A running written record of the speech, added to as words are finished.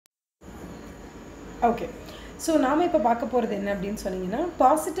Okay. So நாம இப்ப பார்க்க போறது என்ன அப்படினு சொன்னீங்கன்னா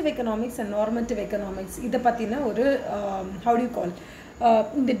positive economics and normative economics இத பத்தின ஒரு how do you call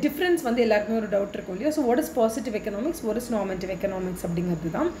இந்த டிஃபரன்ஸ் வந்து எல்லாருக்குமே ஒரு டவுட் இருக்கும் இல்லையா. So what is positive economics, what is normative economics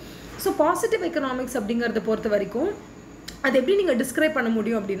அப்படிங்கிறது தான். ஸோ பாசிட்டிவ் எக்கனாமிக்ஸ் அப்படிங்கிறத பொறுத்த வரைக்கும் அது எப்படி நீங்கள் டிஸ்கிரைப் பண்ண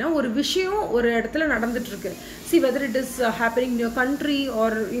முடியும் அப்படின்னா, ஒரு விஷயம் ஒரு இடத்துல நடந்துட்டுருக்கு. See whether it is happening in your country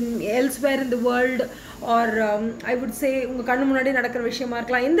R in elsewhere in the world R I would say உங்கள் கண்ணு முன்னாடி நடக்கிற விஷயமா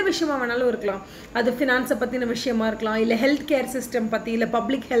இருக்கலாம், எந்த விஷயமா வேணாலும் இருக்கலாம். அது ஃபினான்ஸை பற்றின விஷயமா இருக்கலாம், இல்லை ஹெல்த் கேர் சிஸ்டம் பற்றி, இல்லை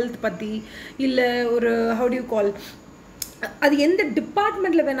பப்ளிக் ஹெல்த் பற்றி, இல்லை ஒரு ஹவு டு யூ கால் அது எந்த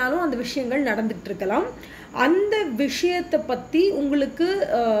டிபார்ட்மெண்ட்டில் வேணாலும் அந்த விஷயங்கள் நடந்துகிட்டு இருக்கலாம். அந்த விஷயத்தை பற்றி உங்களுக்கு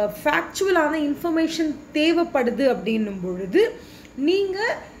ஃபேக்சுவலான இன்ஃபர்மேஷன் தேவைப்படுது அப்படின்னும் பொழுது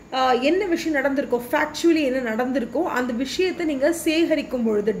நீங்கள் என்ன விஷயம் நடந்திருக்கோ, ஃபேக்சுவலி என்ன நடந்திருக்கோ அந்த விஷயத்தை நீங்கள் சேகரிக்கும்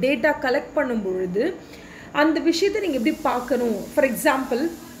பொழுது, டேட்டா கலெக்ட் பண்ணும் பொழுது அந்த விஷயத்தை நீங்கள் எப்படி பார்க்கணும். For example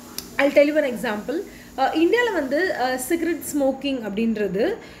I'll tell you an example. இந்தியாவில் வந்து சிகரெட் ஸ்மோக்கிங் அப்படின்றது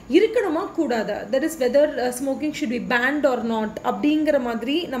இருக்கணுமா கூடாதா, that is whether smoking should be pant R not அப்படிங்கிற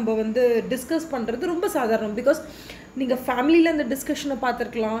மாதிரி நம்ம வந்து டிஸ்கஸ் பண்ணுறது ரொம்ப சாதாரணம். பிகாஸ் நீங்கள் ஃபேமிலியில் அந்த டிஸ்கஷனை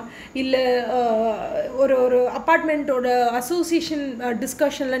பார்த்துருக்கலாம், இல்லை ஒரு அப்பார்ட்மெண்ட்டோட அசோசியேஷன்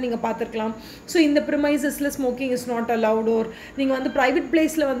டிஸ்கஷனில் நீங்கள் பார்த்துருக்கலாம். ஸோ இந்த ப்ரிமைசஸில் ஸ்மோக்கிங் இஸ் நாட் அலவுட், ஓர் நீங்கள் வந்து ப்ரைவேட்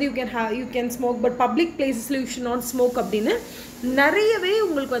பிளேஸில் வந்து you can smoke but public பிளேஸஸில் you should not smoke அப்படின்னு நிறையவே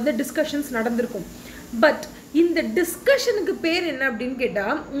உங்களுக்கு வந்து டிஸ்கஷன்ஸ் நடந்திருக்கும். பட் இந்த டிஸ்கஷனுக்கு பேர் என்ன அப்படின்னு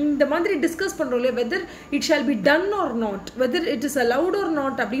கேட்டால், இந்த மாதிரி டிஸ்கஸ் பண்ணுறோம் இல்லையா, whether it shall be done R not, whether it is allowed R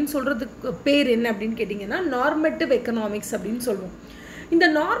not அப்படின்னு சொல்கிறதுக்கு பேர் என்ன அப்படின்னு கேட்டிங்கன்னா நார்மேட்டிவ் எக்கனாமிக்ஸ் அப்படின்னு சொல்லுவோம். இந்த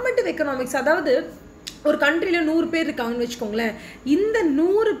நார்மேட்டிவ் எக்கனாமிக்ஸ், அதாவது ஒரு கண்ட்ரியில் 100 பேர் இருக்காங்கன்னு வச்சுக்கோங்களேன், இந்த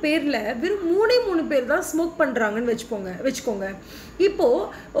 100 பேரில் வெறும் 3 பேர் தான் ஸ்மோக் பண்ணுறாங்கன்னு வச்சுக்கோங்க. இப்போது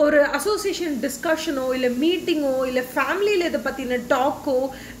ஒரு அசோசியேஷன் டிஸ்கஷனோ இல்லை மீட்டிங்கோ இல்லை ஃபேமிலியில் இதை பற்றின டாக்கோ,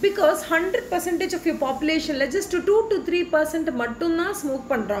 because 100% of your பாப்புலேஷனில் just 2 to 3% மட்டும்தான் ஸ்மோக்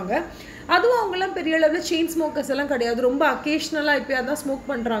பண்ணுறாங்க. அதுவும் அவங்களாம் பெரிய அளவில் செயின் ஸ்மோக்கர்ஸ் எல்லாம் கிடையாது, ரொம்ப அக்கேஷ்னலாக இப்போயா தான் ஸ்மோக்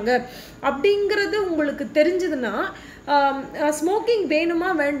பண்ணுறாங்க அப்படிங்கிறது உங்களுக்கு தெரிஞ்சதுன்னா ஸ்மோக்கிங் வேணுமா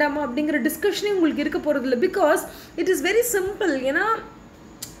வேண்டாமா அப்படிங்கிற டிஸ்கஷனே உங்களுக்கு இருக்க போகிறது இல்லை. Because it is very simple. ஏன்னா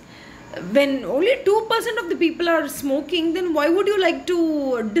when only 2% of the people are smoking, then why would you like to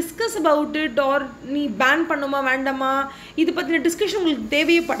discuss about it, or நீ பேன் பண்ணுமா வேண்டாமா இது பற்றின டிஸ்கஷன் உங்களுக்கு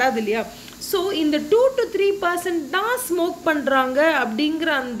தேவையே படாது இல்லையா. ஸோ இந்த 2 to 3% தான் ஸ்மோக் பண்ணுறாங்க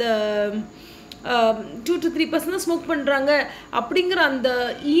அப்படிங்கிற அந்த 2 to 3% தான் ஸ்மோக் பண்ணுறாங்க அப்படிங்கிற அந்த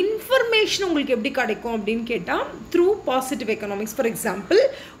இன்ஃபர்மேஷன் உங்களுக்கு எப்படி கிடைக்கும் அப்படின்னு கேட்டால் through positive economics. For example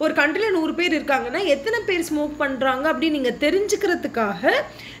ஒரு கண்ட்ரியில் 100 பேர் இருக்காங்கன்னா எத்தனை பேர் ஸ்மோக் பண்ணுறாங்க அப்படின்னு நீங்கள் தெரிஞ்சுக்கிறதுக்காக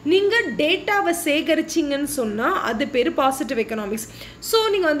நீங்கள் டேட்டாவை சேகரிச்சிங்கன்னு சொன்னால் அது பேர் பாசிட்டிவ் எக்கனாமிக்ஸ். ஸோ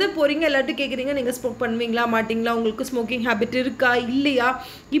நீங்கள் வந்து போகிறீங்க, எல்லாத்தையும் கேட்குறீங்க, நீங்கள் ஸ்மோக் பண்ணுவீங்களா மாட்டிங்களா, உங்களுக்கு ஸ்மோக்கிங் ஹேபிட் இருக்கா இல்லையா,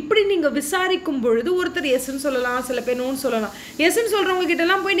 இப்படி நீங்கள் விசாரிக்கும் பொழுது ஒருத்தர் எஸ்ன்னு சொல்லலாம், சில பேர் நோன்னு சொல்லலாம். எஸ்ன்னு சொல்கிறவங்க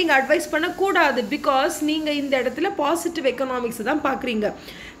கிட்டலாம் போய் நீங்கள் அட்வைஸ் பண்ணக்கூடாது. பிகாஸ் நீங்கள் இந்த இடத்துல பாசிட்டிவ் எக்கனாமிக்ஸ் தான் பார்க்குறீங்க.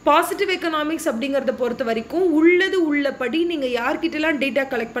 பாசிட்டிவ் எக்கனாமிக்ஸ் அப்படிங்கிறத பொறுத்த வரைக்கும் உள்ளது உள்ளபடி நீங்கள் யார்கிட்டலாம் டேட்டா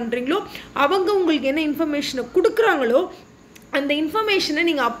கலெக்ட் பண்ணுறீங்களோ அவங்க உங்களுக்கு என்ன இன்ஃபர்மேஷனை கொடுக்குறாங்களோ அந்த இன்ஃபர்மேஷனை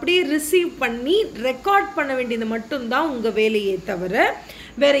நீங்கள் அப்படியே ரிசீவ் பண்ணி ரெக்கார்ட் பண்ண வேண்டியது மட்டும்தான் உங்கள் வேலையே தவிர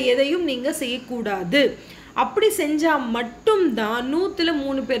வேறு எதையும் நீங்கள் செய்யக்கூடாது. அப்படி செஞ்சால் மட்டும்தான் 100ல்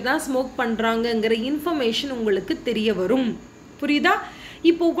 3 பேர் தான் ஸ்மோக் பண்ணுறாங்கங்கிற இன்ஃபர்மேஷன் உங்களுக்கு தெரிய வரும். புரியுதா?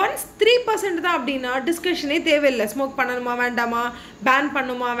 இப்போ ஒன்ஸ் 3% தான் அப்படின்னா டிஸ்கஷனே தேவையில்லை. ஸ்மோக் பண்ணணுமா வேண்டாமா, பேன்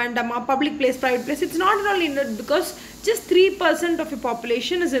பண்ணுமா வேண்டாமா, public place, private place, it's not all in it. Because just 3% of your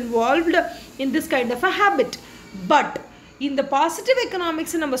population is involved in this kind of a habit. But இந்த பாசிட்டிவ்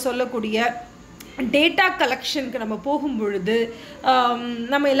எக்கனாமிக்ஸ் நம்ம சொல்லக்கூடிய டேட்டா கலெக்ஷனுக்கு நம்ம போகும் பொழுது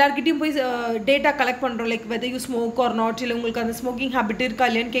நம்ம எல்லாருக்கிட்டையும் போய் டேட்டா கலெக்ட் பண்ணுறோம். Like whether you smoke R not, இல்லை உங்களுக்கு அந்த ஸ்மோக்கிங் ஹேபிட் இருக்கா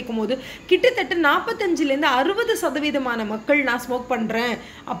இல்லையான்னு கேட்கும்போது கிட்டத்தட்ட 45லேருந்து 60% மக்கள் நான் ஸ்மோக் பண்ணுறேன்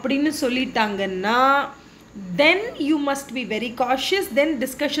அப்படின்னு சொல்லிட்டாங்கன்னா then you must be very cautious, then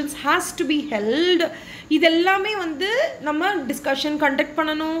discussions has to be held. இதெல்லாமே வந்து நம்ம டிஸ்கஷன் கண்டக்ட்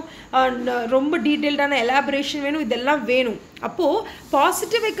பண்ணணும், ரொம்ப டீட்டெயில்டான எலாபரேஷன் வேணும், இதெல்லாம் வேணும். அப்போது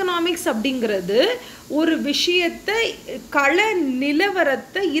பாசிட்டிவ் எக்கனாமிக்ஸ் அப்படிங்கிறது ஒரு விஷயத்தை கள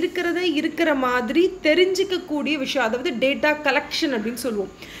நிலவரத்தை இருக்கிற மாதிரி தெரிஞ்சிக்கக்கூடிய விஷயம், அதாவது டேட்டா கலெக்ஷன் அப்படின்னு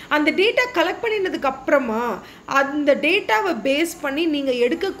சொல்லுவோம். அந்த டேட்டா கலெக்ட் பண்ணினதுக்கு அப்புறமா அந்த டேட்டாவை பேஸ் பண்ணி நீங்கள்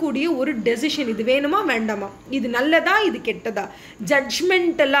எடுக்கக்கூடிய ஒரு டெசிஷன், இது வேணுமா வேண்டாமா, இது நல்லதா இது கெட்டதா,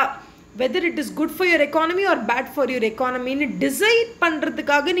 ஜட்ஜ்மெண்டலாக whether it is good for your economy or bad for your economy ன்னு டிசைட்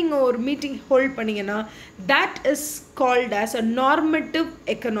பண்ணுறதுக்காக நீங்கள் ஒரு மீட்டிங் ஹோல்ட் பண்ணிங்கன்னா that is called as a normative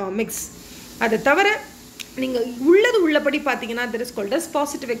economics. அதை தவிர நீங்கள் உள்ளபடி பார்த்தீங்கன்னா that is called as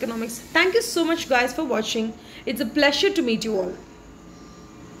positive economics. Thank you so much guys for watching. It's a pleasure to meet you all.